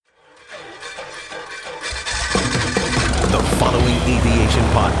Family Aviation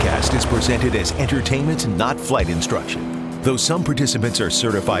Podcast is presented as entertainment, not flight instruction. Though some participants are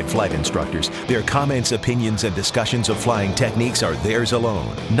certified flight instructors, their comments, opinions, and discussions of flying techniques are theirs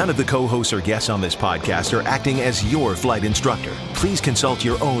alone. None of the co-hosts or guests on this podcast are acting as your flight instructor. Please consult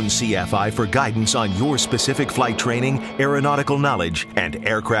your own CFI for guidance on your specific flight training, aeronautical knowledge, and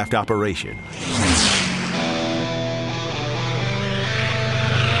aircraft operation.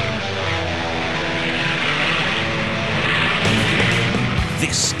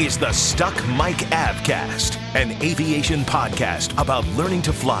 This is the Stuck Mike Avcast, an aviation podcast about learning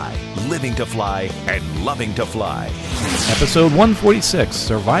to fly, living to fly, and loving to fly. Episode 146,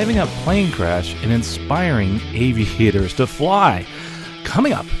 Surviving a Plane Crash and Inspiring Aviators to Fly.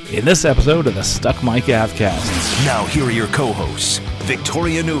 Coming up in this episode of the Stuck Mike Avcast. Now here are your co-hosts,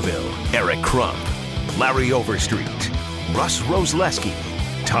 Victoria Newville, Eric Crump, Larry Overstreet, Russ Rosleski,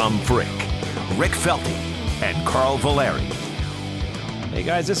 Tom Frick, Rick Felty, and Carl Valeri. Hey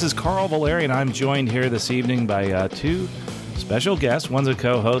guys, this is Carl Valeri, and I'm joined here this evening by two special guests. One's a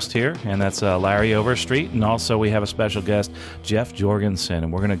co-host here, and that's Larry Overstreet, and also we have a special guest, Jeff Jorgensen,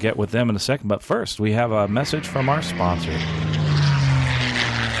 and we're going to get with them in a second. But first, we have a message from our sponsor.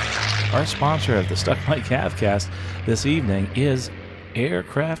 Our sponsor of the Stuck Mike Avcast this evening is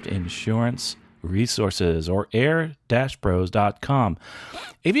Aircraft Insurance Resources, or air-pros.com.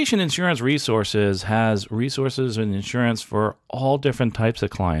 Aviation Insurance Resources has resources and insurance for all different types of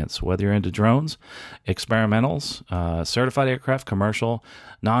clients, whether you're into drones, experimentals, certified aircraft, commercial,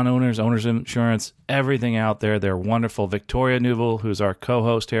 non-owners, owners insurance, everything out there. They're wonderful. Victoria Newville, who's our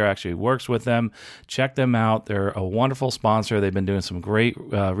co-host here, actually works with them. Check them out. They're a wonderful sponsor. They've been doing some great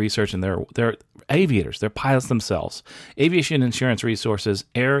research, and they're aviators. They're pilots themselves. Aviation Insurance Resources,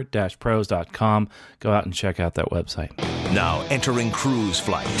 air-pros.com. Go out and check out that website. Now entering cruise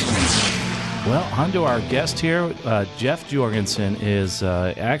flight. Well, on to our guest here. Jeff Jorgensen is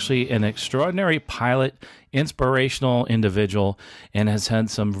actually an extraordinary pilot, inspirational individual, and has had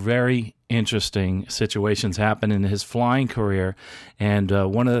some very interesting situations happen in his flying career. And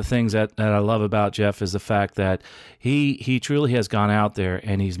one of the things that I love about Jeff is the fact that he truly has gone out there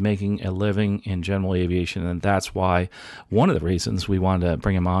and he's making a living in general aviation. And that's why one of the reasons we wanted to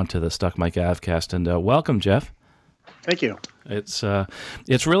bring him on to the Stuck Mike Avcast. And welcome, Jeff. Thank you. It's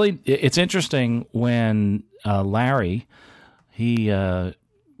interesting when Larry, he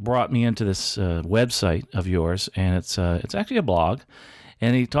brought me into this website of yours, and it's actually a blog,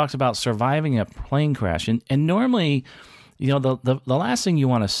 and he talks about surviving a plane crash. And normally, the last thing you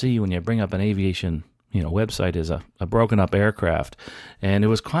want to see when you bring up an aviation website is a broken up aircraft. And it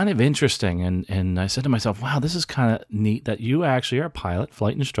was kind of interesting. And I said to myself, wow, this is kind of neat that you actually are a pilot,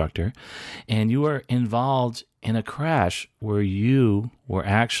 flight instructor, and you were involved in a crash where you were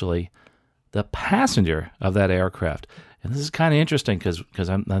actually the passenger of that aircraft. And this is kind of interesting because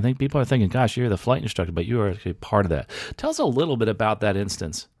I think people are thinking, gosh, you're the flight instructor, but you are actually part of that. Tell us a little bit about that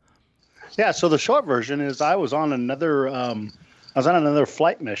instance. Yeah, so the short version is I was on another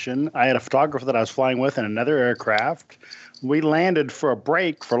flight mission. I had a photographer that I was flying with in another aircraft. We landed for a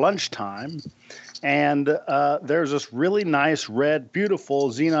break for lunchtime, and there's this really nice, red, beautiful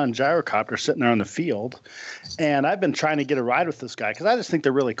Xenon gyrocopter sitting there on the field. And I've been trying to get a ride with this guy because I just think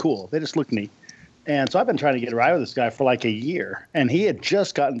they're really cool. They just look neat. And so I've been trying to get a ride with this guy for like a year. And he had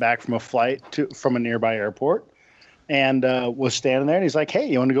just gotten back from a flight from a nearby airport and was standing there. And he's like, hey,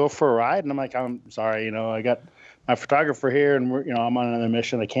 you want to go for a ride? And I'm like, I'm sorry, I got my photographer here, and I'm on another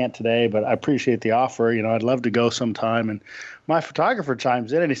mission. I can't today, but I appreciate the offer. I'd love to go sometime. And my photographer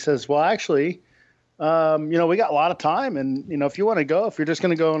chimes in and he says, well, actually, we got a lot of time. And, if you want to go, if you're just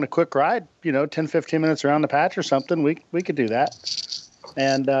going to go on a quick ride, 10, 15 minutes around the patch or something, we could do that.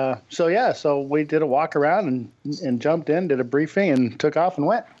 And so we did a walk around and jumped in, did a briefing, and took off and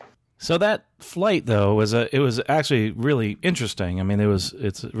went. So that flight, though, it was actually really interesting. I mean,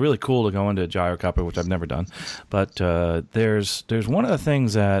 it's really cool to go into a gyrocopter, which I've never done. But there's one of the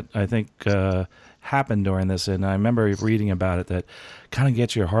things that I think happened during this, and I remember reading about it, that kind of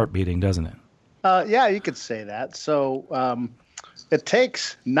gets your heart beating, doesn't it? Yeah, you could say that. So it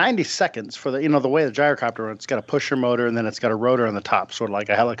takes 90 seconds for the way the gyrocopter runs. It's got a pusher motor, and then it's got a rotor on the top, sort of like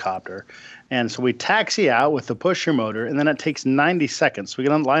a helicopter. And so we taxi out with the pusher motor, and then it takes 90 seconds. We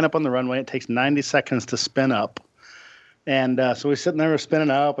get on line up on the runway. It takes 90 seconds to spin up. And so we're sitting there spinning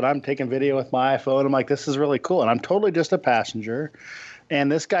up, and I'm taking video with my iPhone. I'm like, this is really cool. And I'm totally just a passenger. And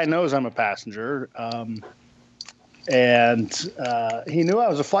this guy knows I'm a passenger. And he knew I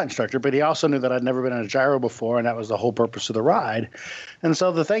was a flight instructor, but he also knew that I'd never been in a gyro before, and that was the whole purpose of the ride. And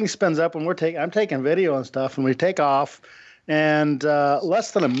so the thing spins up, and I'm taking video and stuff, and we take off. And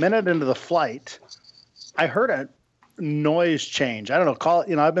less than a minute into the flight, I heard noise change. I don't know. Call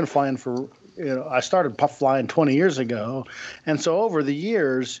it. I've been flying for. I started flying 20 years ago, and so over the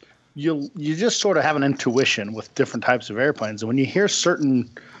years, you just sort of have an intuition with different types of airplanes, and when you hear certain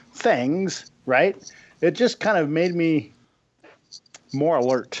things, right, it just kind of made me more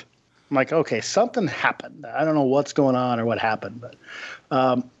alert. I'm like, okay, something happened. I don't know what's going on or what happened, but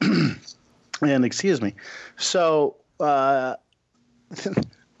and excuse me. So I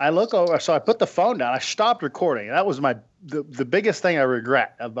look over. So I put the phone down. I stopped recording. That was the biggest thing I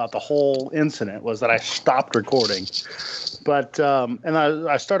regret about the whole incident was that I stopped recording. But and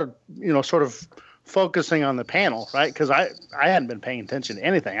I started, sort of focusing on the panel, right? Because I hadn't been paying attention to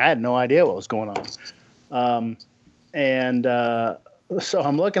anything. I had no idea what was going on. So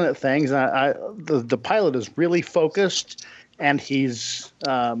I'm looking at things, and the pilot is really focused, and he's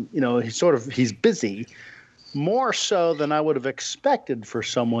he's busy, more so than I would have expected for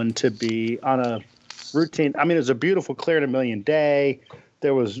someone to be on a routine. I mean, it was a beautiful, clear in a million day.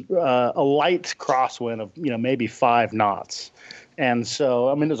 There was a light crosswind of maybe 5 knots, and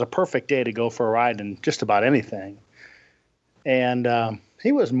so it was a perfect day to go for a ride in just about anything. And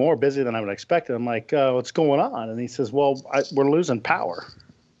he was more busy than I would expect. I'm like, what's going on? And he says, well, we're losing power.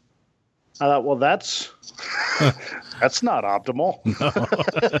 I thought, well, that's not optimal.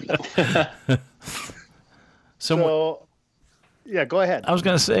 No. So, yeah, go ahead. I was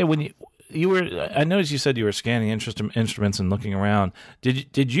going to say, when you were, I noticed you said you were scanning instruments and looking around.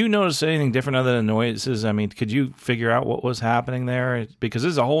 Did you notice anything different other than noises? I mean, could you figure out what was happening there? Because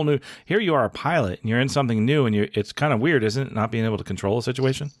this is a whole new. Here you are, a pilot, and you're in something new, and it's kind of weird, isn't it, not being able to control a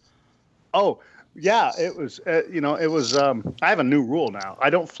situation? Oh, yeah, it was. It was. I have a new rule now.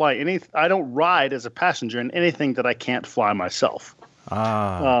 I don't ride as a passenger in anything that I can't fly myself.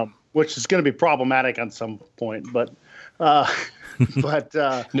 Which is going to be problematic at some point, but.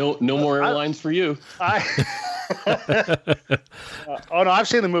 No more airlines for you. Oh no, I've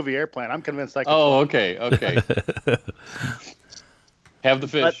seen the movie Airplane. I'm convinced I can. Oh, okay. Have the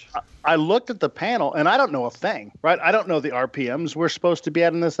fish. But I looked at the panel, and I don't know a thing, right? I don't know the RPMs we're supposed to be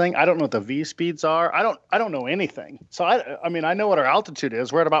at in this thing. I don't know what the V speeds are. I don't know anything. So I know what our altitude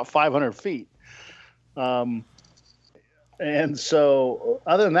is. We're at about 500 feet. And so,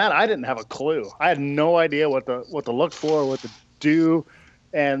 other than that, I didn't have a clue. I had no idea what to look for, what to do,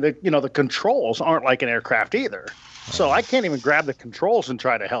 and the controls aren't like an aircraft either. So I can't even grab the controls and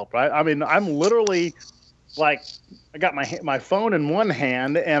try to help. Right? I mean, I'm literally like, I got my phone in one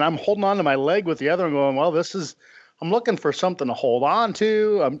hand and I'm holding on to my leg with the other and going, well, I'm looking for something to hold on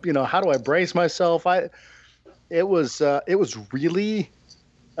to. How do I brace myself? It was really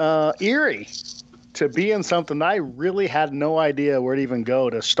eerie. To be in something I really had no idea where to even go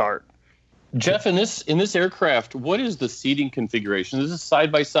to start. Jeff, in this aircraft, what is the seating configuration? Is this side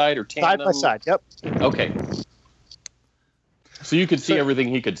by side or tandem? Side by side. Yep. Okay. So you could see everything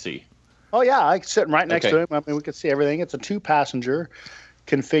he could see. Oh yeah, I sitting right next to him. I mean, we could see everything. It's a 2-passenger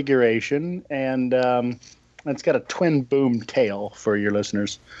configuration, and it's got a twin boom tail for your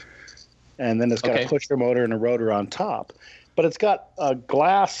listeners, and then it's got a pusher motor and a rotor on top. But it's got a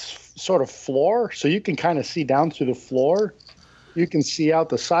glass sort of floor, so you can kind of see down through the floor. You can see out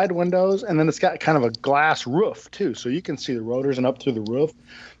the side windows, and then it's got kind of a glass roof, too, so you can see the rotors and up through the roof.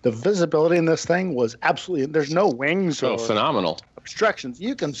 The visibility in this thing was absolutely – there's no wings or phenomenal obstructions.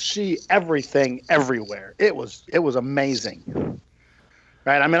 You can see everything everywhere. It was amazing.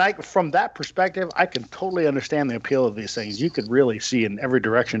 Right? I mean, from that perspective, I can totally understand the appeal of these things. You could really see in every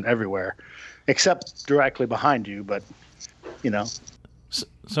direction everywhere, except directly behind you, but –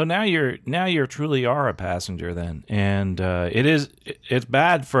 So now you're truly are a passenger then, and it's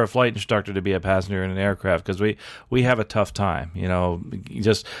bad for a flight instructor to be a passenger in an aircraft because we have a tough time,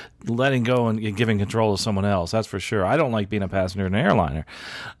 just letting go and giving control to someone else. That's for sure. I don't like being a passenger in an airliner.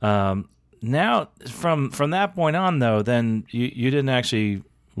 Now from that point on though, then you didn't actually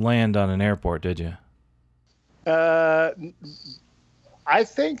land on an airport, did you? I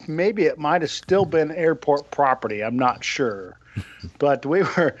think maybe it might have still been airport property. I'm not sure, but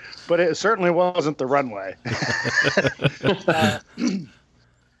it certainly wasn't the runway.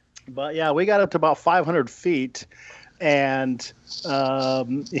 But yeah, we got up to about 500 feet, and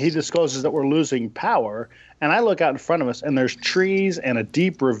he discloses that we're losing power. And I look out in front of us, and there's trees and a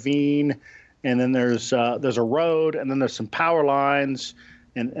deep ravine, and then there's a road, and then there's some power lines,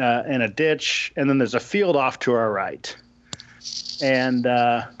 and a ditch, and then there's a field off to our right. And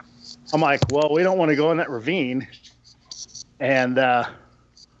I'm like, well, we don't want to go in that ravine. And I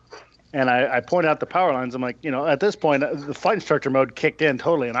point out the power lines. I'm like, at this point, the flight instructor mode kicked in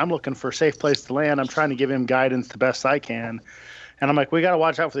totally, and I'm looking for a safe place to land. I'm trying to give him guidance the best I can. And I'm like, we got to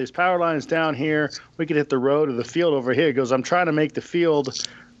watch out for these power lines down here. We could hit the road or the field over here. He goes, I'm trying to make the field,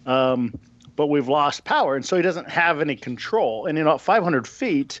 but we've lost power. And so he doesn't have any control. And, at 500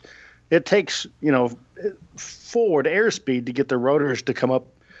 feet, it takes, forward airspeed to get the rotors to come up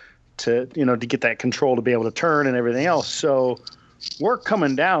to get that control to be able to turn and everything else. So we're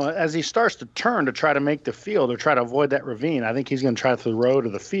coming down. As he starts to turn to try to make the field or try to avoid that ravine, I think he's going to try through the road or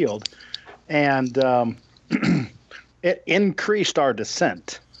the field. And it increased our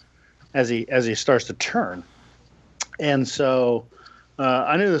descent as he starts to turn. And so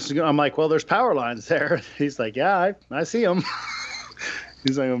I knew this was going. I'm like, well, there's power lines there. He's like, yeah, I see them.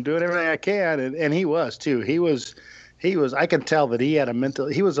 He's like, I'm doing everything I can. And he was too. He was, I could tell that he had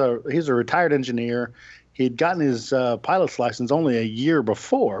he's a retired engineer. He'd gotten his pilot's license only a year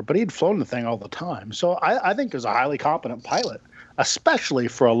before, but he'd flown the thing all the time. So I think he was a highly competent pilot, especially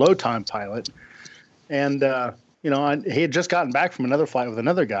for a low time pilot. And, he had just gotten back from another flight with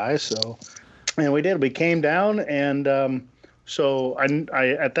another guy. So, and we came down. And so I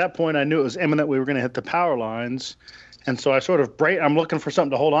at that point, I knew it was imminent. We were going to hit the power lines. And so I sort of I'm looking for something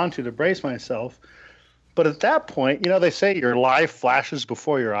to hold on to brace myself. But at that point, they say your life flashes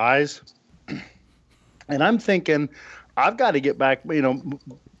before your eyes. And I'm thinking, I've got to get back,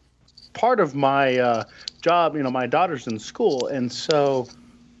 part of my job, my daughter's in school. And so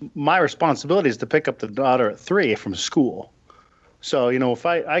my responsibility is to pick up the daughter at 3 from school. So, if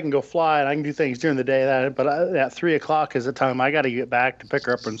I can go fly and I can do things during the day, but at 3 o'clock is the time I got to get back to pick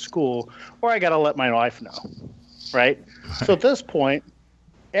her up from school, or I got to let my wife know. Right. So at this point,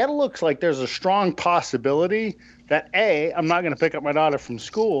 it looks like there's a strong possibility that A, I'm not going to pick up my daughter from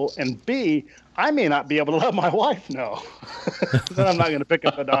school, and B, I may not be able to let my wife know that I'm not going to pick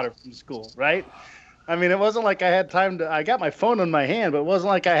up my daughter from school, right? I mean, it wasn't like I had time I got my phone in my hand, but it wasn't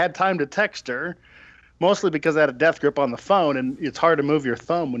like I had time to text her, mostly because I had a death grip on the phone, and it's hard to move your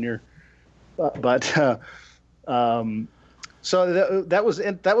thumb when you're, so that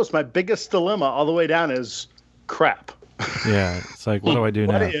was my biggest dilemma all the way down is crap. Yeah, it's like, what do I do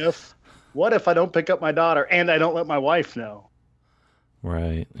now? What if I don't pick up my daughter and I don't let my wife know?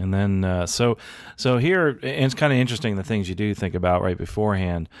 Right. And then, so here, and it's kind of interesting the things you do think about right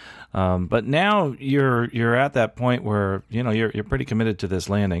beforehand. But now you're at that point where, you're pretty committed to this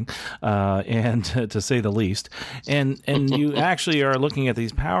landing, and to say the least, and you actually are looking at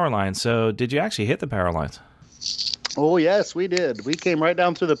these power lines. So did you actually hit the power lines? Oh, yes, we did. We came right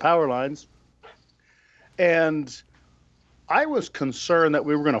down through the power lines. And I was concerned that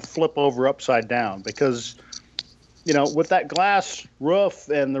we were going to flip over upside down because, with that glass roof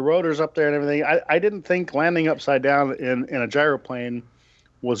and the rotors up there and everything, I didn't think landing upside down in a gyroplane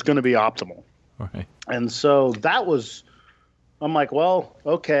was going to be optimal. Right. And so I'm like, well,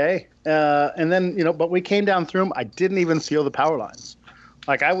 okay. And then, but we came down through them. I didn't even feel the power lines.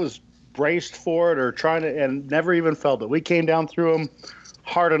 Like I was braced for it or trying to, and never even felt it. We came down through them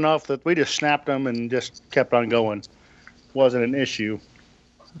hard enough that we just snapped them and just kept on going. Wasn't an issue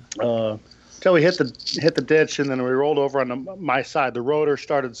till we hit the ditch, and then we rolled over on my side. The rotor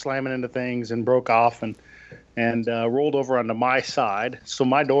started slamming into things and broke off, and rolled over onto my side. So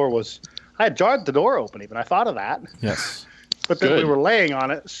my door I had jarred the door open. Even I thought of that. Yes, but then we were laying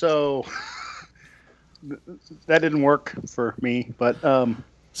on it, so that didn't work for me. But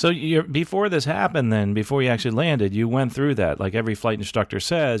so before this happened, then before you actually landed, you went through that. Like every flight instructor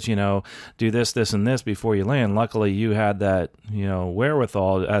says, do this, this, and this before you land. Luckily, you had that,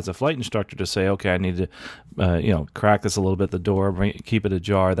 wherewithal as a flight instructor to say, okay, I need to, crack this a little bit, the door, keep it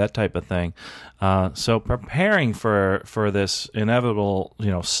ajar, that type of thing. So preparing for this inevitable,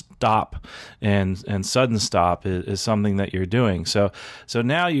 stop and sudden stop is something that you're doing. So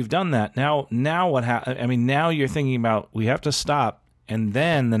now you've done that. Now what now you're thinking about, we have to stop. And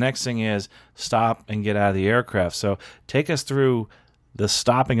then the next thing is stop and get out of the aircraft. So take us through the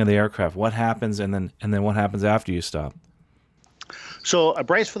stopping of the aircraft. What happens, and then what happens after you stop? So I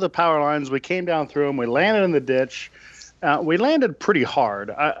braced for the power lines. We came down through them. We landed in the ditch. We landed pretty hard.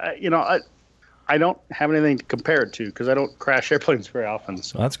 I don't have anything to compare it to because I don't crash airplanes very often.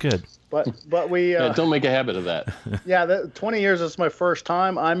 So. Well, that's good. But we don't make a habit of that. Yeah, 20 years is my first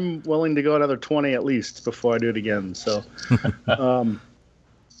time. I'm willing to go another 20 at least before I do it again. So, so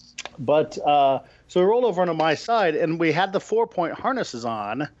we rolled over onto my side, and we had the 4-point harnesses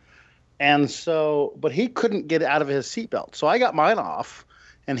on, and so but he couldn't get out of his seatbelt. So I got mine off,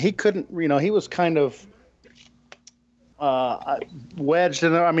 and he couldn't. He was kind of wedged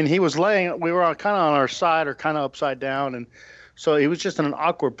in there. I mean, he was laying. We were kind of on our side or kind of upside down, and. So he was just in an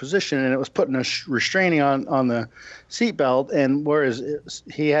awkward position, and it was putting a restraining on the seatbelt. And whereas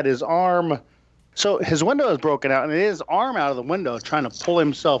he had his arm So his window is broken out, and his arm out of the window trying to pull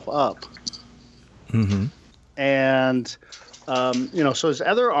himself up. Mm-hmm. And, so his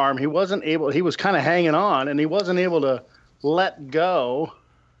other arm, he was kind of hanging on, and he wasn't able to let go,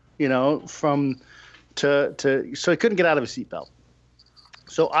 so he couldn't get out of his seatbelt.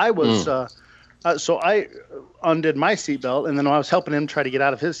 So I was, I undid my seatbelt, and then I was helping him try to get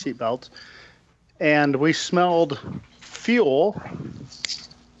out of his seatbelt, and we smelled fuel,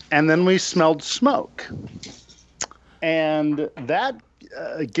 and then we smelled smoke, and that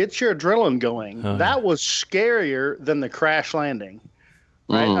gets your adrenaline going. That was scarier than the crash landing,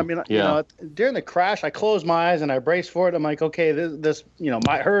 right? I mean, during the crash, I closed my eyes and I braced for it. I'm like, okay, this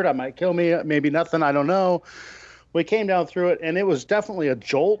might hurt. I might kill me. Maybe nothing. I don't know. We came down through it, and it was definitely a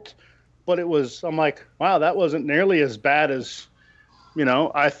jolt, but I'm like, wow, that wasn't nearly as bad as,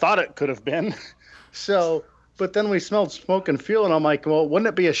 I thought it could have been. So, but then we smelled smoke and fuel, and I'm like, well, wouldn't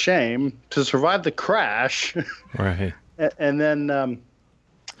it be a shame to survive the crash? Right. and then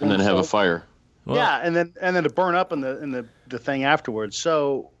have a fire. Well, yeah, and then to burn up in the thing afterwards.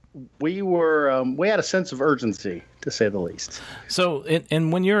 So we had a sense of urgency, to say the least. So,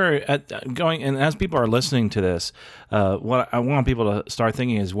 and when you're going, and as people are listening to this, what I want people to start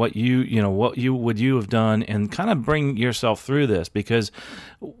thinking is what you would have done, and kind of bring yourself through this, because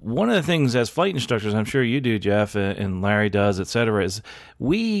one of the things as flight instructors, I'm sure you do, Jeff, and Larry does, et cetera, is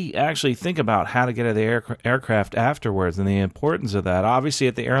we actually think about how to get out of the aircraft afterwards and the importance of that. Obviously,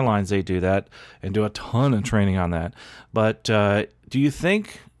 at the airlines, they do that and do a ton of training on that. But do you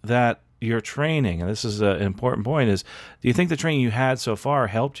think that your training, and this is an important point, is do you think the training you had so far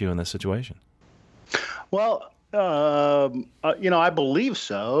helped you in this situation? Well, I believe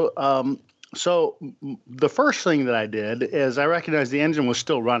so. So the first thing that I did is I recognized the engine was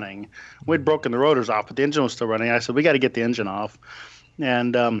still running. We'd broken the rotors off, but the engine was still running. I said, we got to get the engine off.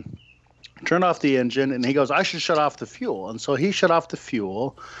 And turned off the engine, and he goes, I should shut off the fuel. And so he shut off the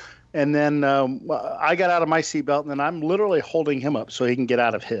fuel. And then I got out of my seatbelt, and then I'm literally holding him up so he can get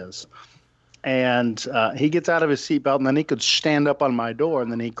out of his. And he gets out of his seatbelt, and then he could stand up on my door, and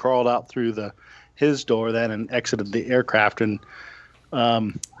then he crawled out through his door then and exited the aircraft. And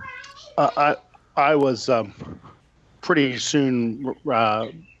I was pretty soon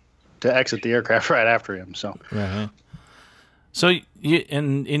to exit the aircraft right after him. So. Right. So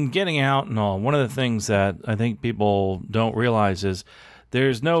in getting out and all, one of the things that I think people don't realize is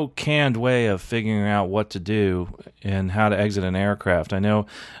there's no canned way of figuring out what to do and how to exit an aircraft. I know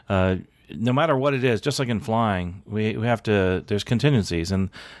no matter what it is, just like in flying, we have to, there's contingencies and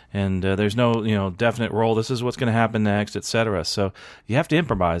there's no, definite role. This is what's going to happen next, et cetera. So you have to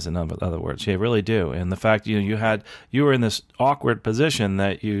improvise, in other words. You really do. And the fact, you were in this awkward position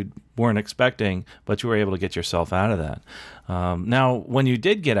that you weren't expecting, but you were able to get yourself out of that. Now, when you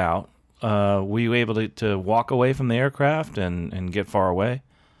did get out, were you able to walk away from the aircraft and get far away?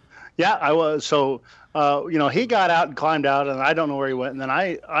 Yeah, I was. So, he got out and climbed out, and I don't know where he went. And then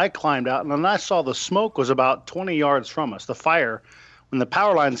I climbed out, and then I saw the smoke was about 20 yards from us. The fire, when the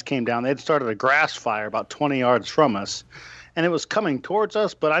power lines came down, they'd started a grass fire about 20 yards from us, and it was coming towards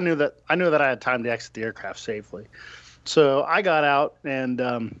us. But I knew that I had time to exit the aircraft safely. So I got out and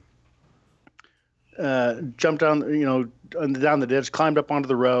jumped down, down the ditch, climbed up onto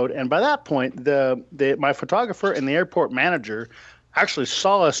the road, and by that point, my photographer and the airport manager actually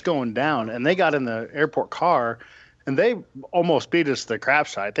saw us going down, and they got in the airport car, and they almost beat us to the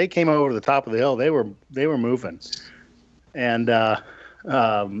crash site. They came over to the top of the hill. They were moving, and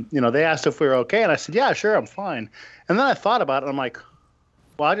they asked if we were okay, and I said, yeah, sure, I'm fine. And then I thought about it, and I'm like,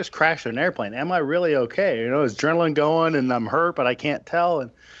 well, I just crashed an airplane. Am I really okay? Is adrenaline going, and I'm hurt, but I can't tell.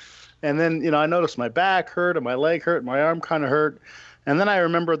 And then, I noticed my back hurt and my leg hurt, and my arm kind of hurt. And then I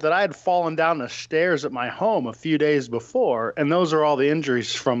remembered that I had fallen down the stairs at my home a few days before, and those are all the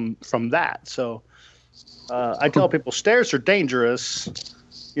injuries from that. So I tell people stairs are dangerous.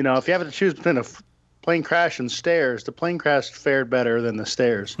 If you have to choose between a plane crash and stairs, the plane crash fared better than the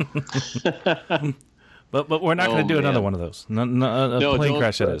stairs. But we're not going to do another one of those. No, plane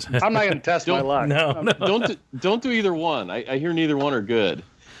crash it is. I'm not going to test my luck. No. Don't do either one. I hear neither one are good.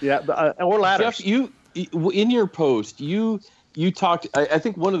 Yeah, or ladders. Jeff, you in your post, you talked. I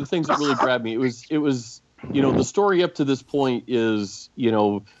think one of the things that really grabbed me, it was the story up to this point is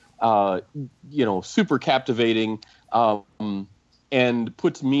super captivating, and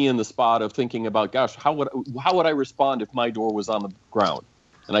puts me in the spot of thinking about, gosh, how would I respond if my door was on the ground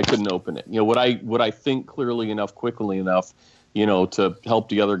and I couldn't open it? Would I think clearly enough, quickly enough, to help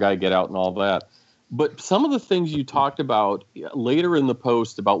the other guy get out and all that? But some of the things you talked about later in the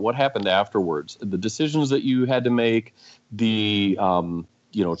post about what happened afterwards, the decisions that you had to make, the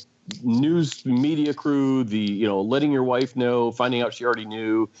news media crew, letting your wife know, finding out she already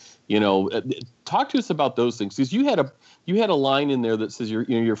knew, talk to us about those things. Because you had a line in there that says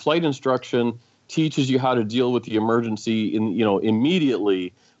your flight instruction teaches you how to deal with the emergency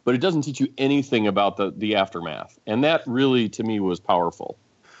immediately, but it doesn't teach you anything about the aftermath. And that really, to me, was powerful.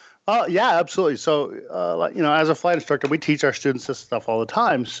 Yeah, absolutely. So, as a flight instructor, we teach our students this stuff all the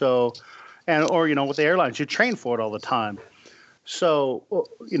time. So, with the airlines, you train for it all the time. So,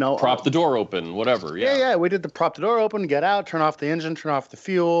 prop the door open, whatever. Yeah. We did the prop the door open, get out, turn off the engine, turn off the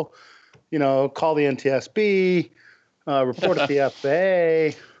fuel, call the NTSB, report at the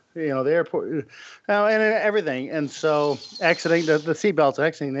FAA, the airport, and everything. And so exiting the seatbelts,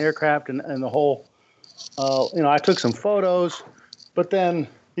 exiting the aircraft and the whole, I took some photos, but then,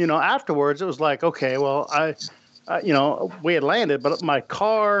 afterwards it was like, okay, well, we had landed, but my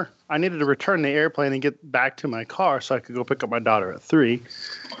car, I needed to return the airplane and get back to my car so I could go pick up my daughter at 3.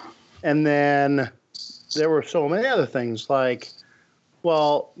 And then there were so many other things like,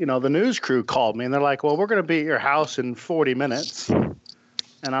 well, the news crew called me and they're like, well, we're going to be at your house in 40 minutes. And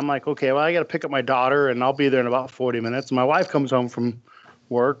I'm like, okay, well, I got to pick up my daughter and I'll be there in about 40 minutes. And my wife comes home from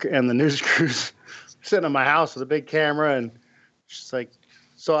work and the news crew's sitting in my house with a big camera. And she's like,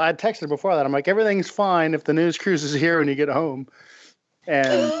 so I texted her before that. I'm like, everything's fine if the news cruise is here when you get home.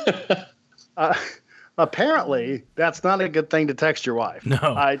 And apparently that's not a good thing to text your wife. No.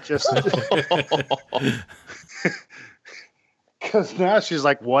 I just, because now she's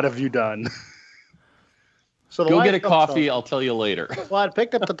like, what have you done? So go get a coffee. I'll tell you later. Well, I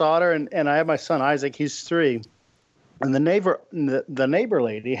picked up the daughter and I have my son, Isaac, he's 3. And the neighbor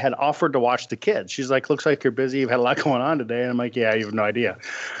lady had offered to watch the kids. She's like, looks like you're busy. You've had a lot going on today. And I'm like, yeah, you have no idea.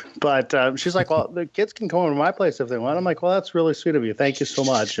 But she's like, well, the kids can come over to my place if they want. I'm like, well, that's really sweet of you. Thank you so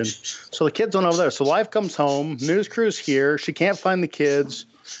much. And so the kids went over there. So the wife comes home. News crew's here. She can't find the kids.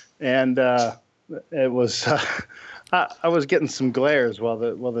 And it was I was getting some glares while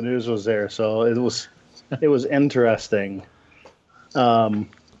the news was there. So it was interesting.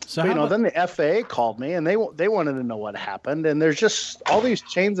 So then the FAA called me and they wanted to know what happened. And there's just all these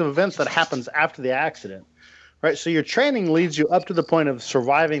chains of events that happens after the accident, right? So your training leads you up to the point of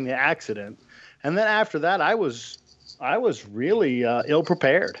surviving the accident. And then after that, I was really ill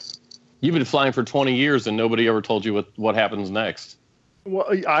prepared. You've been flying for 20 years and nobody ever told you what happens next. Well,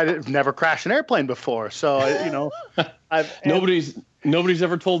 I've never crashed an airplane before. So, nobody's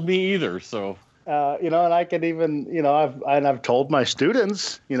ever told me either. So. And I could even, I've told my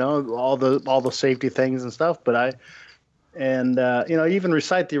students, all the safety things and stuff, but even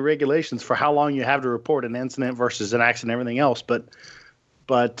recite the regulations for how long you have to report an incident versus an accident and everything else.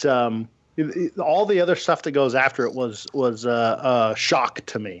 But all the other stuff that goes after it was a shock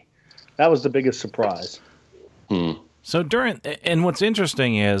to me. That was the biggest surprise. So and what's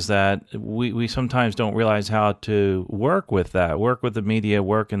interesting is that we sometimes don't realize how to work with the media,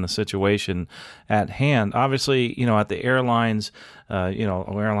 work in the situation at hand. Obviously, at the airlines,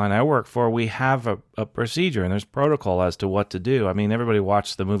 airline I work for, we have a procedure and there's protocol as to what to do. I mean, everybody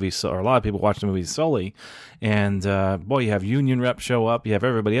watched the movie, or a lot of people watch the movie Sully, and you have union reps show up, you have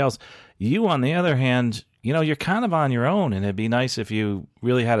everybody else. You, on the other hand, you're kind of on your own, and it'd be nice if you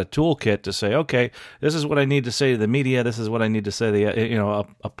really had a toolkit to say, okay, this is what I need to say to the media, this is what I need to say to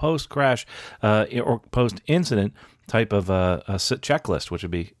a post-crash or post-incident type of a checklist, which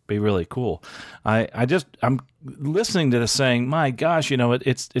would be really cool. I'm listening to this saying, my gosh,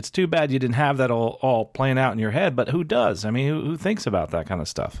 it's too bad you didn't have that all playing out in your head, but who does? I mean, who thinks about that kind of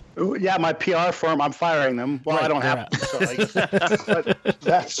stuff? Yeah, my PR firm, I'm firing them. Well, right, I don't have to. But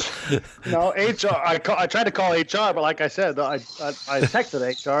that's HR. I tried to call HR, but like I said, I texted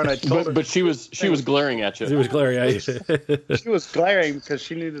HR and I told her. But she was glaring at you. She was glaring at you. She was glaring because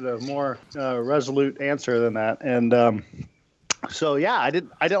she needed a more resolute answer than that, and. So yeah,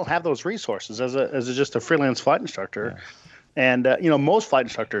 I don't have those resources as just a freelance flight instructor, and most flight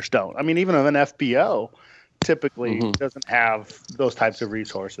instructors don't. I mean, even an FBO typically doesn't have those types of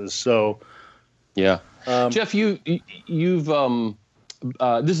resources. So yeah, Jeff, you've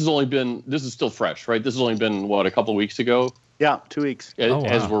this is still fresh, right? This has only been a couple of weeks ago. Yeah, 2 weeks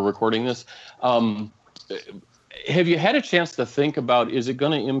as we're recording this. Have you had a chance to think about, is it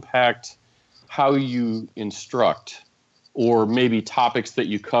going to impact how you instruct? Or maybe topics that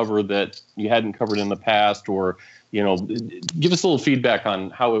you cover that you hadn't covered in the past, or, give us a little feedback on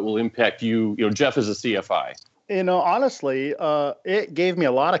how it will impact you, Jeff as a CFI. Honestly, it gave me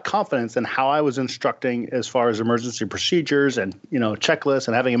a lot of confidence in how I was instructing as far as emergency procedures and, checklists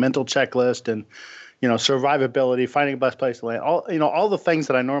and having a mental checklist and, survivability, finding the best place to land, all the things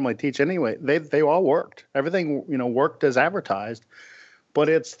that I normally teach anyway, they all worked. Everything, worked as advertised. but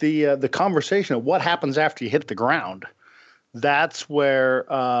it's the conversation of what happens after you hit the ground. That's where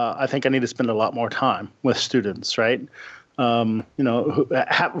I think I need to spend a lot more time with students, right?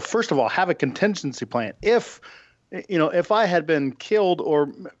 First of all, have a contingency plan. If I had been killed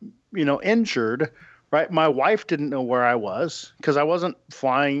or, injured, right? My wife didn't know where I was because I wasn't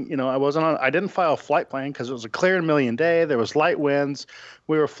flying. I didn't file a flight plan because it was a clear and million day. There was light winds.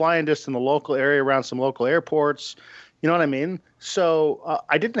 We were flying just in the local area around some local airports. You know what I mean? So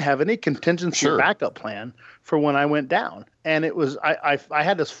I didn't have any contingency backup plan for when I went down. And it was, I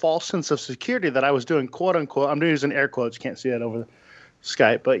had this false sense of security that I was doing, quote unquote, I'm using air quotes. You can't see that over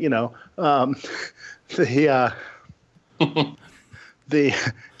Skype, but you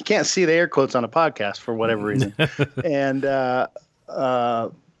can't see the air quotes on a podcast for whatever reason. And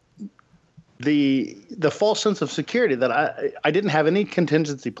the false sense of security that I didn't have any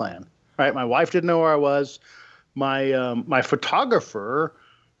contingency plan, right? My wife didn't know where I was. My photographer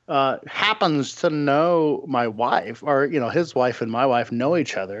happens to know my wife, or his wife and my wife know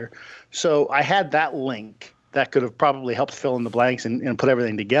each other. So I had that link that could have probably helped fill in the blanks and put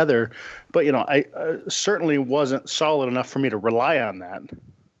everything together. But I certainly wasn't solid enough for me to rely on that.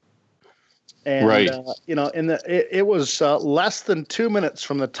 And right. It was less than 2 minutes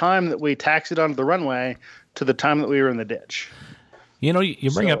from the time that we taxied onto the runway to the time that we were in the ditch.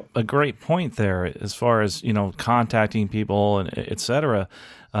 You bring up a great point there as far as, contacting people and et cetera.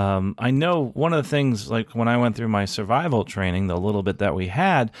 I know one of the things, like when I went through my survival training, the little bit that we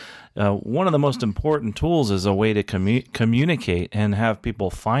had, one of the most important tools is a way to communicate and have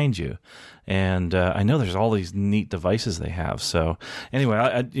people find you. And I know there's all these neat devices they have. So anyway,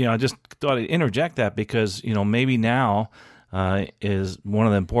 I just thought I'd interject that because, maybe now is one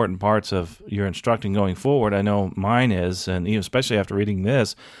of the important parts of your instructing going forward. I know mine is, and especially after reading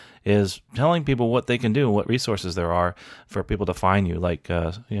this, is telling people what they can do, what resources there are for people to find you, like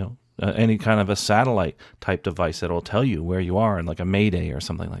any kind of a satellite type device that will tell you where you are, and like a Mayday or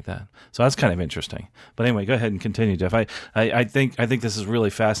something like that. So that's kind of interesting. But anyway, go ahead and continue, Jeff. I think this is really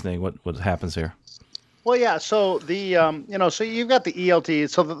fascinating what happens here. Well, yeah. So so you've got the ELT.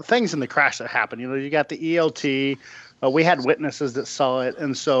 So the things in the crash that happened, you got the ELT. We had witnesses that saw it.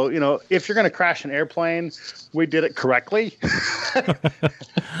 And so, if you're going to crash an airplane, we did it correctly.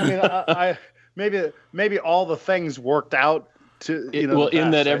 I mean, maybe all the things worked out to, in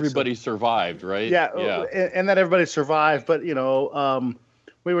that everybody survived, right? Yeah. And that everybody survived. But, we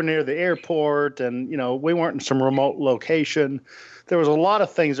were near the airport and, we weren't in some remote location. There was a lot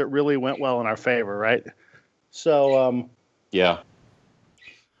of things that really went well in our favor, right? So,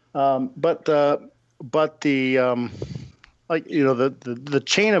 But the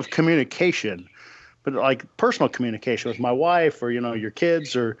chain of communication, but like personal communication with my wife or, your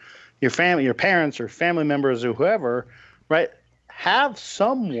kids or your family, your parents or family members or whoever, right? Have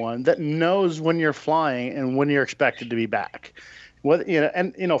someone that knows when you're flying and when you're expected to be back.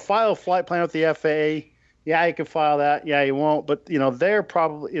 File a flight plan with the FAA. Yeah, you can file that. Yeah, you won't. But, they're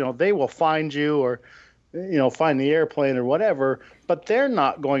probably, they will find you or, find the airplane or whatever, but they're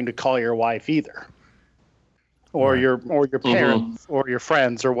not going to call your wife either. Or your parents or your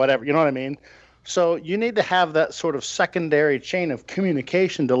friends or whatever, you know what I mean? So you need to have that sort of secondary chain of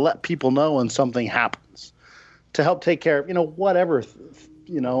communication to let people know when something happens, to help take care of, whatever,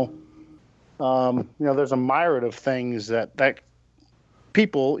 there's a myriad of things that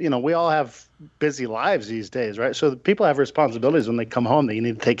people, we all have busy lives these days, right? So people have responsibilities when they come home that you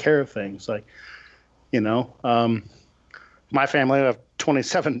need to take care of things. Like, my family, I have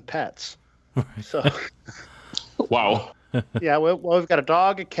 27 pets. So... Wow. Yeah, we've got a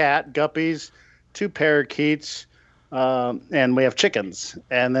dog, a cat, guppies, 2 parakeets, and we have chickens.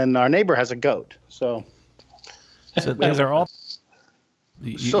 And then our neighbor has a goat. So these are all...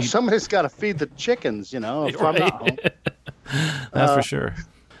 somebody's got to feed the chickens, if I'm not home. That's for sure.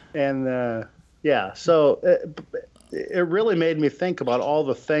 And, so it really made me think about all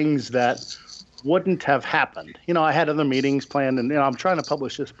the things that wouldn't have happened. I had other meetings planned, and I'm trying to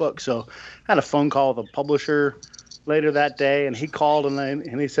publish this book. So I had a phone call with the publisher later that day, and he called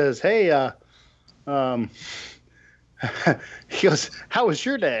and he says, "Hey, he goes, how was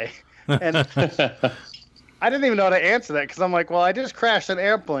your day?" And I didn't even know how to answer that because I'm like, well, I just crashed an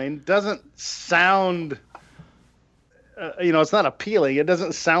airplane. Doesn't sound, it's not appealing. It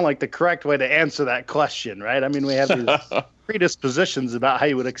doesn't sound like the correct way to answer that question, right? I mean, we have these predispositions about how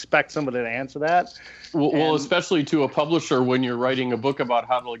you would expect somebody to answer that. Well, especially to a publisher when you're writing a book about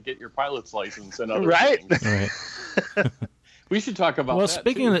how to get your pilot's license and other things. Right. We should talk about well,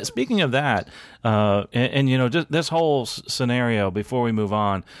 that. Speaking of that, and you know, just this whole scenario before we move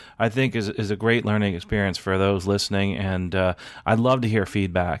on, I think is a great learning experience for those listening, and I'd love to hear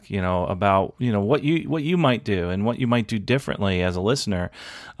feedback, you know, about you know what you might do and what you might do differently as a listener,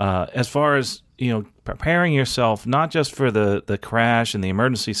 as far as you know, preparing yourself not just for the crash and the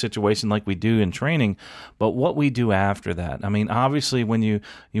emergency situation like we do in training, but what we do after that. I mean, obviously, when you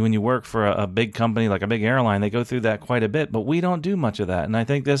work for a big company like a big airline, they go through that quite a bit, but we don't do much of that. And I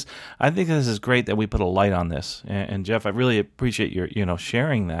think this is great that we put a light on this. And Jeff, I really appreciate your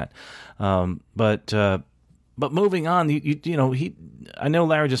sharing that. But moving on, I know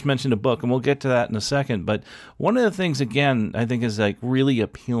Larry just mentioned a book, and we'll get to that in a second. But one of the things, again, I think is like really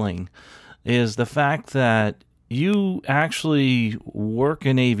appealing is the fact that you actually work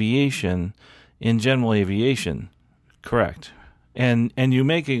in aviation, in general aviation, correct? And you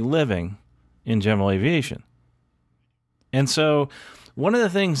make a living in general aviation. And so one of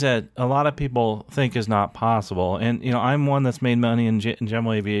the things that a lot of people think is not possible, and you know, I'm one that's made money in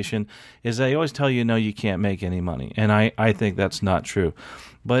general aviation, is they always tell you, no, you can't make any money. And I think that's not true.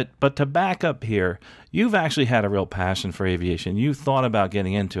 But to back up here, you've actually had a real passion for aviation. You thought about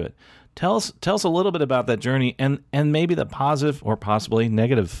getting into it. Tell us a little bit about that journey and maybe the positive or possibly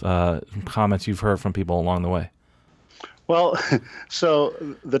negative comments you've heard from people along the way. Well, so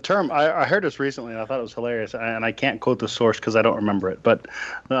the term, I heard this recently and I thought it was hilarious, and I can't quote the source because I don't remember it, but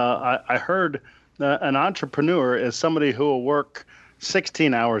I heard an entrepreneur is somebody who will work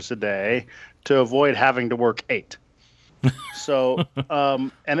 16 hours a day to avoid having to work 8. So,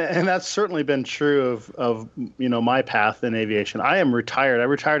 and that's certainly been true of you know, my path in aviation. I am retired. I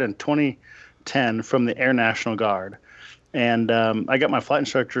retired in 2010 from the Air National Guard, and I got my flight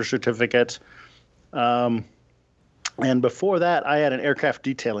instructor certificate. And before that, I had an aircraft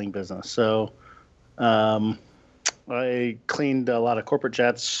detailing business. So, I cleaned a lot of corporate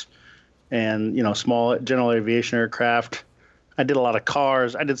jets and, you know, small general aviation aircraft. I did a lot of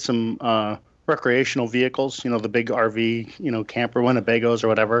cars. I did some recreational vehicles, you know, the big RV, you know, camper, Winnebagos or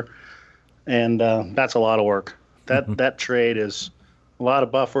whatever. And that's a lot of work. That trade is a lot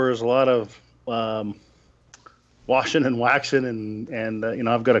of buffers, a lot of washing and waxing, and you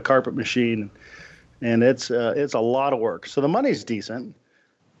know, I've got a carpet machine, and it's a lot of work. So the money's decent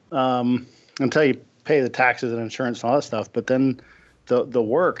until you pay the taxes and insurance and all that stuff. But then the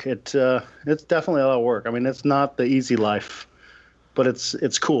work, it's definitely a lot of work. I mean, it's not the easy life, but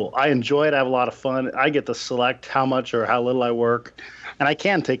it's cool. I enjoy it. I have a lot of fun. I get to select how much or how little I work, and I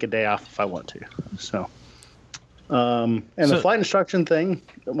can take a day off if I want to. So, the flight instruction thing.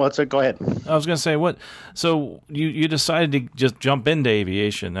 What's it? Go ahead. I was going to say what. So you decided to just jump into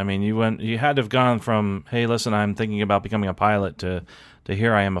aviation. I mean, you had to have gone from, hey, listen, I'm thinking about becoming a pilot to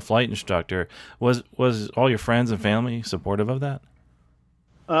here I am a flight instructor. Was all your friends and family supportive of that?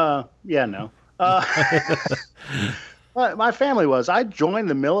 Yeah, no. My family was. I joined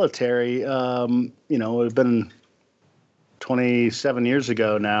the military, you know, it had been 27 years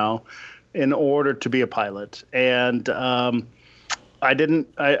ago now, in order to be a pilot. And I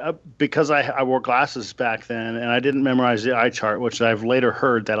didn't, because I wore glasses back then, and I didn't memorize the eye chart, which I've later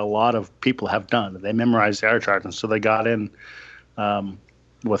heard that a lot of people have done. They memorized the eye chart, and so they got in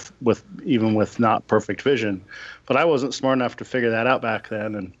with even with not perfect vision. But I wasn't smart enough to figure that out back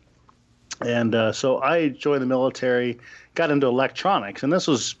then, and so I joined the military, got into electronics, and this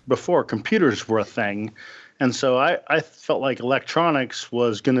was before computers were a thing. And so I felt like electronics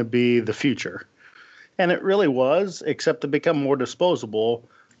was going to be the future. And it really was, except to become more disposable.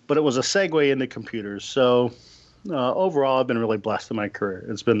 But it was a segue into computers. So overall, I've been really blessed in my career.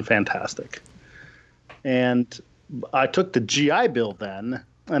 It's been fantastic. And I took the GI Bill then,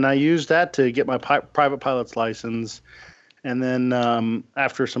 and I used that to get my private pilot's license. And then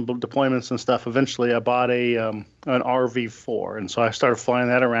after some deployments and stuff, eventually I bought an RV4. And so I started flying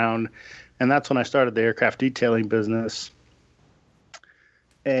that around. And that's when I started the aircraft detailing business.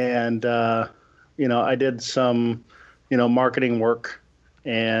 And, you know, I did some, you know, marketing work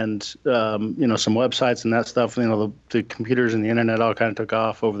and, you know, some websites and that stuff. You know, the computers and the internet all kind of took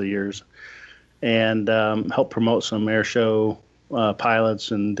off over the years, and helped promote some air show pilots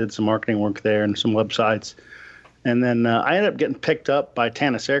and did some marketing work there and some websites. And then I ended up getting picked up by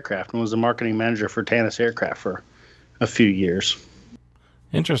Tannis Aircraft and was the marketing manager for Tannis Aircraft for a few years.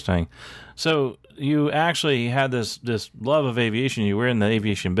 Interesting. So you actually had this love of aviation. You were in the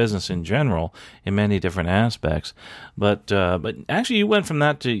aviation business in general in many different aspects, but actually you went from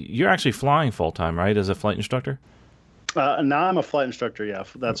that to you're actually flying full time, right, as a flight instructor? Now I'm a flight instructor. Yeah,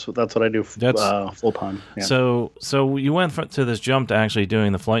 that's what I do full time. Yeah. So you went to this jump to actually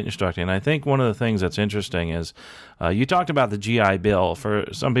doing the flight instructing, and I think one of the things that's interesting is you talked about the GI Bill. For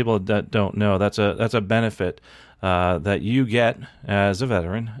some people that don't know, that's a benefit that you get as a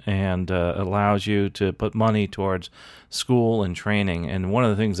veteran, and allows you to put money towards school and training. And one of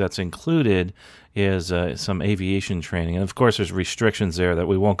the things that's included is some aviation training, and of course there's restrictions there that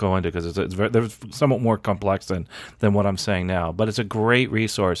we won't go into because they're somewhat more complex than what I'm saying now. But it's a great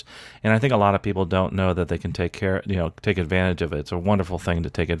resource, and I think a lot of people don't know that they can take advantage of it. It's a wonderful thing to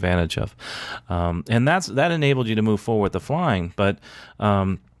take advantage of, and that enabled you to move forward with the flying. But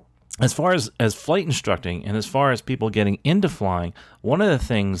as far as flight instructing and as far as people getting into flying, one of the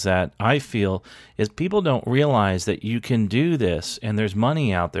things that I feel is people don't realize that you can do this, and there's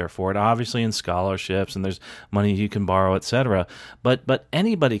money out there for it, obviously in scholarships, and there's money you can borrow, etc. But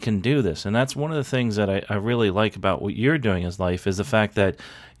anybody can do this, and that's one of the things that I really like about what you're doing in life is the fact that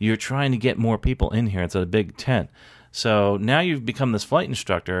you're trying to get more people in here. It's a big tent. So now you've become this flight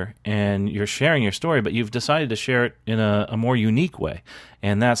instructor, and you're sharing your story, but you've decided to share it in a more unique way,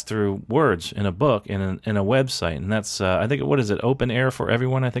 and that's through words in a book and in a website. And that's I think, what is it? Open Air for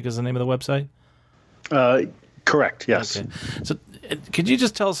Everyone, I think, is the name of the website. Correct. Yes. Okay. So could you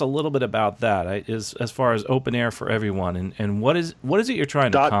just tell us a little bit about that? As far as Open Air for Everyone, and what is it you're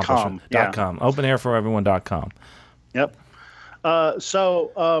trying to accomplish? .com. OpenAirForEveryone.com. Yep.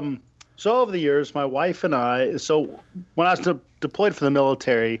 So over the years, my wife and I, when I was deployed for the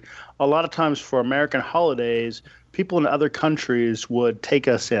military, a lot of times for American holidays, people in other countries would take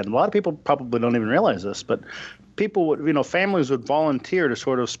us in. A lot of people probably don't even realize this, but people would, families would volunteer to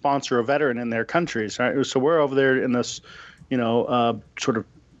sort of sponsor a veteran in their countries, right? So we're over there in this, sort of,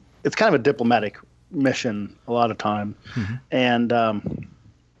 it's kind of a diplomatic mission a lot of time. Mm-hmm. And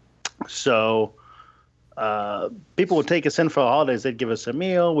people would take us in for the holidays. They'd give us a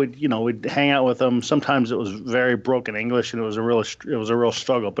meal. We'd hang out with them. Sometimes it was very broken English, and it was a real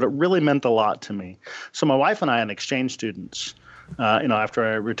struggle. But it really meant a lot to me. So my wife and I, and exchange students, after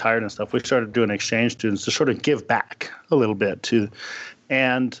I retired and stuff, we started doing exchange students to sort of give back a little bit to.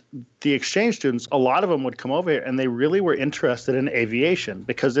 And the exchange students, a lot of them would come over here, and they really were interested in aviation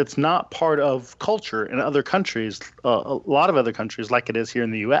because it's not part of culture in other countries, a lot of other countries, like it is here in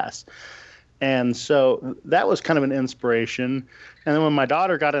the U.S. And so that was kind of an inspiration. And then when my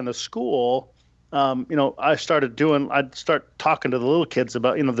daughter got into school, I'd start talking to the little kids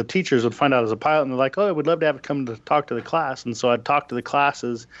about, the teachers would find out as a pilot, and they're like, oh, we'd love to have it come to talk to the class. And so I'd talk to the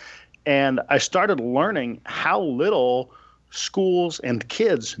classes, and I started learning how little schools and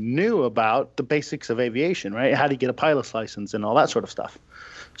kids knew about the basics of aviation, right? How to get a pilot's license and all that sort of stuff.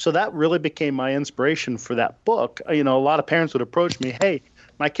 So that really became my inspiration for that book. A lot of parents would approach me, hey,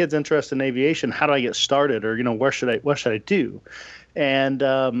 my kid's interested in aviation. How do I get started? Or, what should I do? And,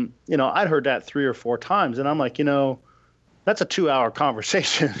 I'd heard that 3 or 4 times, and I'm like, that's a 2-hour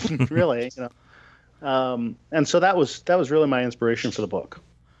conversation, really, and so that was really my inspiration for the book.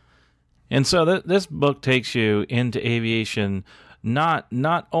 And so this book takes you into aviation, not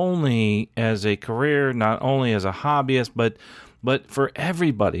only as a career, not only as a hobbyist, but for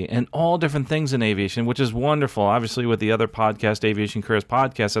everybody and all different things in aviation, which is wonderful. Obviously, with the other podcast, Aviation Careers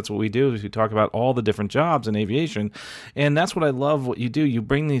Podcast, that's what we do, is we talk about all the different jobs in aviation. And that's what I love what you do. You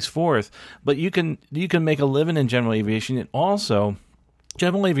bring these forth, but you can make a living in general aviation, and also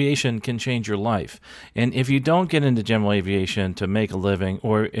general aviation can change your life. And if you don't get into general aviation to make a living,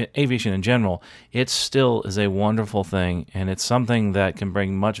 or aviation in general, it still is a wonderful thing, and it's something that can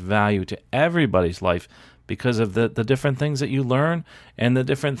bring much value to everybody's life, because of the different things that you learn and the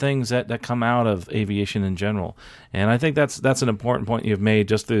different things that come out of aviation in general. And I think that's an important point you've made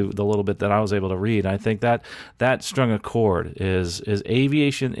just through the little bit that I was able to read. I think that strung a chord is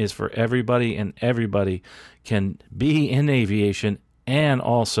aviation is for everybody, and everybody can be in aviation and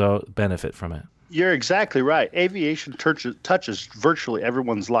also benefit from it. You're exactly right. Aviation touches virtually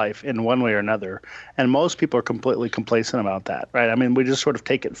everyone's life in one way or another, and most people are completely complacent about that, right? I mean, we just sort of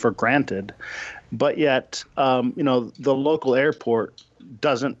take it for granted, but yet, the local airport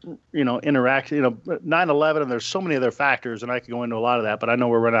doesn't, interact. 9/11, and there's so many other factors, and I could go into a lot of that, but I know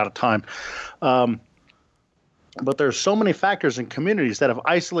we're running out of time. But there's so many factors in communities that have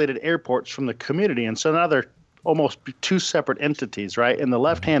isolated airports from the community, and so now they're almost 2 separate entities, right? And the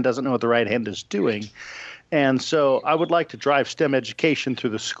left hand doesn't know what the right hand is doing. And so I would like to drive STEM education through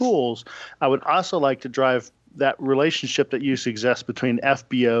the schools. I would also like to drive that relationship that used to exist between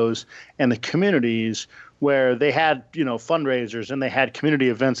FBOs and the communities, where they had, fundraisers, and they had community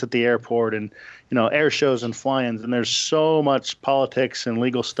events at the airport, and, air shows and fly-ins. And there's so much politics and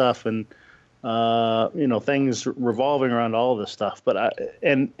legal stuff and things revolving around all of this stuff. But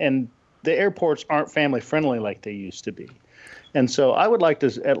and the airports aren't family friendly like they used to be. And so I would like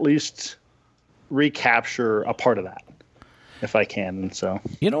to at least recapture a part of that if I can. And so,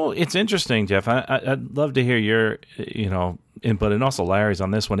 it's interesting, Jeff. I'd love to hear your, input, and also Larry's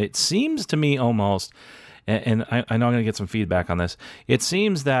on this one. It seems to me almost, and I know I'm going to get some feedback on this. It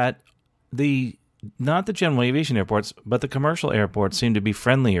seems that not the general aviation airports, but the commercial airports seem to be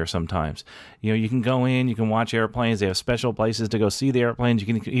friendlier sometimes. You can go in, you can watch airplanes. They have special places to go see the airplanes.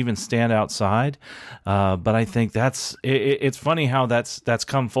 You can even stand outside. But I think it's funny how that's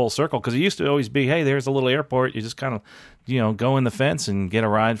come full circle, because it used to always be, hey, there's a little airport. You just kind of, go in the fence and get a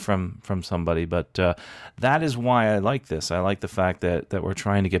ride from somebody. But that is why I like this. I like the fact that we're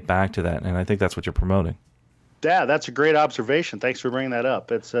trying to get back to that, and I think that's what you're promoting. Yeah, that's a great observation. Thanks for bringing that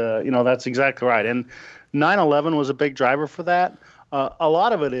up. It's that's exactly right. And 9/11 was a big driver for that. A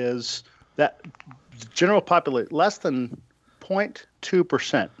lot of it is that general population, less than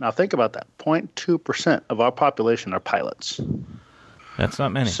 0.2%. Now think about that. 0.2% of our population are pilots. That's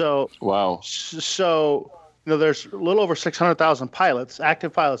not many. So wow. So there's a little over 600,000 pilots,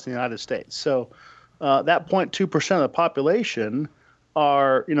 active pilots in the United States. So that 0.2% of the population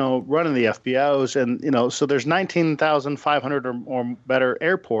are running the FBOs, and so there's 19,500 or better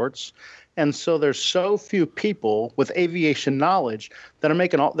airports, and so there's so few people with aviation knowledge that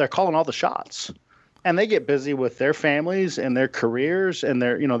are they're calling all the shots, and they get busy with their families and their careers, and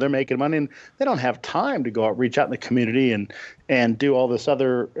they're making money, and they don't have time to go out, reach out in the community and do all this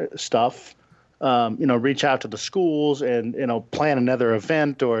other stuff. Reach out to the schools and plan another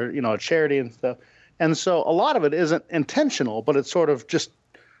event or a charity and stuff. And so a lot of it isn't intentional, but it's sort of just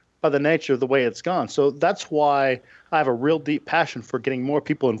by the nature of the way it's gone. So that's why I have a real deep passion for getting more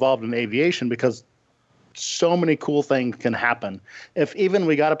people involved in aviation, because so many cool things can happen if even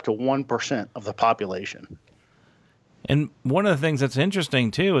we got up to 1% of the population. And one of the things that's interesting,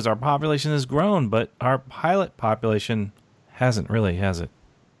 too, is our population has grown, but our pilot population hasn't really, has it?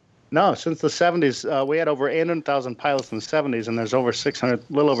 No, since the 70s, we had over 800,000 pilots in the 70s, and there's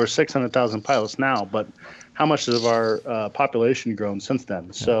little over 600,000 pilots now. But how much has our population grown since then?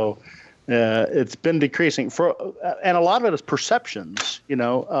 Yeah. So it's been decreasing. And a lot of it is perceptions.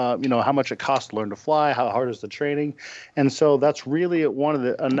 How much it costs to learn to fly, how hard is the training, and so that's really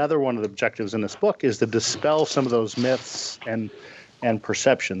another one of the objectives in this book is to dispel some of those myths and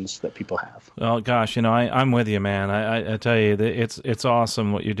perceptions that people have. Well, gosh, I'm with you, man. I tell you, it's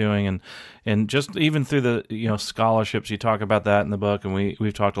awesome what you're doing, and just even through the scholarships, you talk about that in the book, and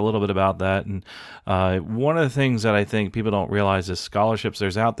we've talked a little bit about that. And one of the things that I think people don't realize is scholarships.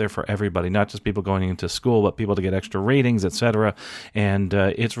 There's out there for everybody, not just people going into school, but people to get extra ratings, etc. And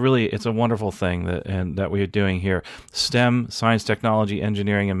it's a wonderful thing that we are doing here. STEM, science, technology,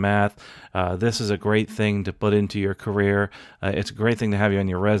 engineering, and math. This is a great thing to put into your career. It's a great thing to have you on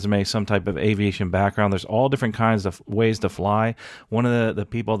your resume, some type of aviation background. There's all different kinds of ways to fly. One of the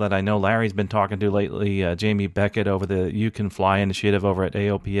people that I know Larry's been talking to lately, Jamie Beckett over the You Can Fly initiative over at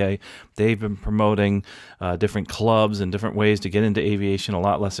AOPA, they've been promoting different clubs and different ways to get into aviation a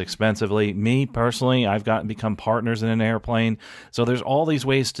lot less expensively. Me, personally, I've become partners in an airplane. So there's all these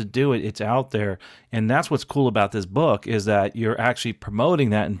ways to do it. It's out there. And that's what's cool about this book is that you're actually promoting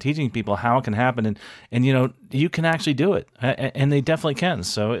that and teaching people how it can happen. And you can actually do it. And they definitely can.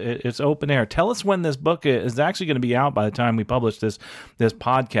 So it's open air. Tell us when this book is actually going to be out by the time we publish this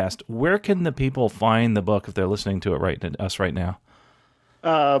podcast. Where can the people find the book if they're listening to it right now?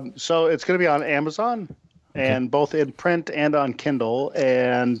 So it's going to be on Amazon. Okay. And both in print and on Kindle,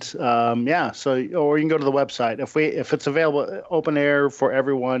 and or you can go to the website if it's available,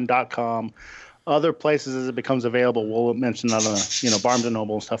 openairforeveryone.com. Other places as it becomes available, we'll mention that on Barnes and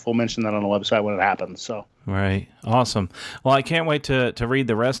Noble and stuff. We'll mention that on the website when it happens. So right, awesome. Well, I can't wait to read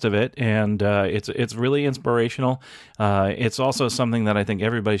the rest of it, and it's really inspirational. It's also something that I think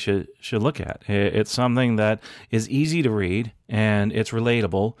everybody should look at. It's something that is easy to read, and it's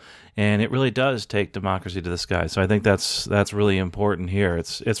relatable, and it really does take democracy to the sky. So I think that's really important here.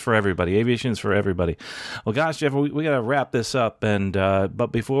 It's for everybody. Aviation is for everybody. Well, gosh, Jeff, we got to wrap this up, and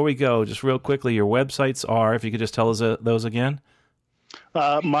but before we go, just real quickly, your websites are, if you could just tell us those again.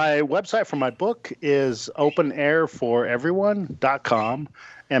 My website for my book is openairforeveryone.com,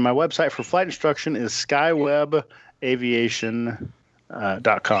 and my website for flight instruction is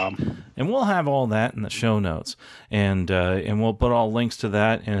skywebaviation.com. And we'll have all that in the show notes. And we'll put all links to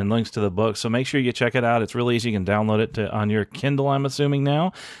that and links to the book. So make sure you check it out. It's really easy. You can download it on your Kindle, I'm assuming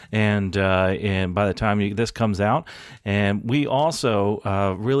now. And by the time this comes out. And we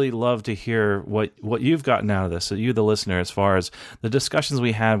also really love to hear what you've gotten out of this, so you, the listener, as far as the discussions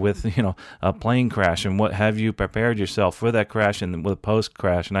we had with, a plane crash and what have you prepared yourself for that crash and with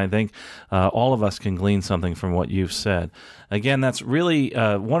post-crash. And I think all of us can glean something from what you've said. Again, that's really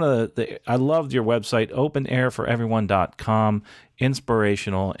one of I loved your website, openairforeveryone.com.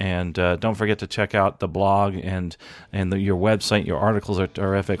 Inspirational, and don't forget to check out the blog and your website. Your articles are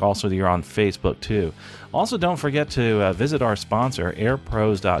terrific. Also, you're on Facebook too. Also, don't forget to visit our sponsor,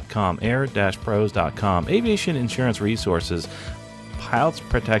 airpros.com, air-pros.com. Aviation insurance resources. Pilots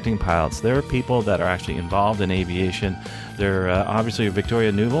protecting pilots. There are people that are actually involved in aviation. They're obviously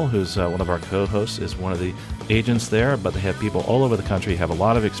Victoria Newell, who's one of our co-hosts, is one of the agents there, but they have people all over the country, have a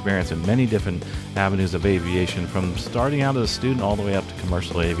lot of experience in many different avenues of aviation, from starting out as a student all the way up to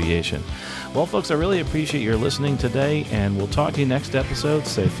commercial aviation. Well, folks, I really appreciate your listening today, and we'll talk to you next episode.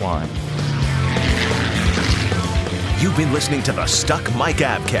 Safe flying. You've been listening to the Stuck Mic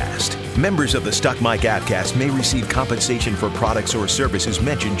Avcast. Members of the Stuck Mic Avcast may receive compensation for products or services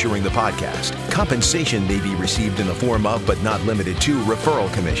mentioned during the podcast. Compensation may be received in the form of, but not limited to,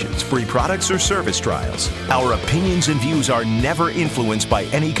 referral commissions, free products, or service trials. Our opinions and views are never influenced by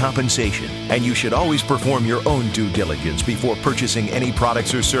any compensation, and you should always perform your own due diligence before purchasing any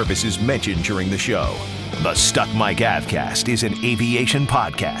products or services mentioned during the show. The Stuck Mic Avcast is an aviation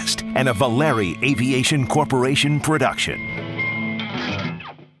podcast and a Valeri Aviation Corporation production.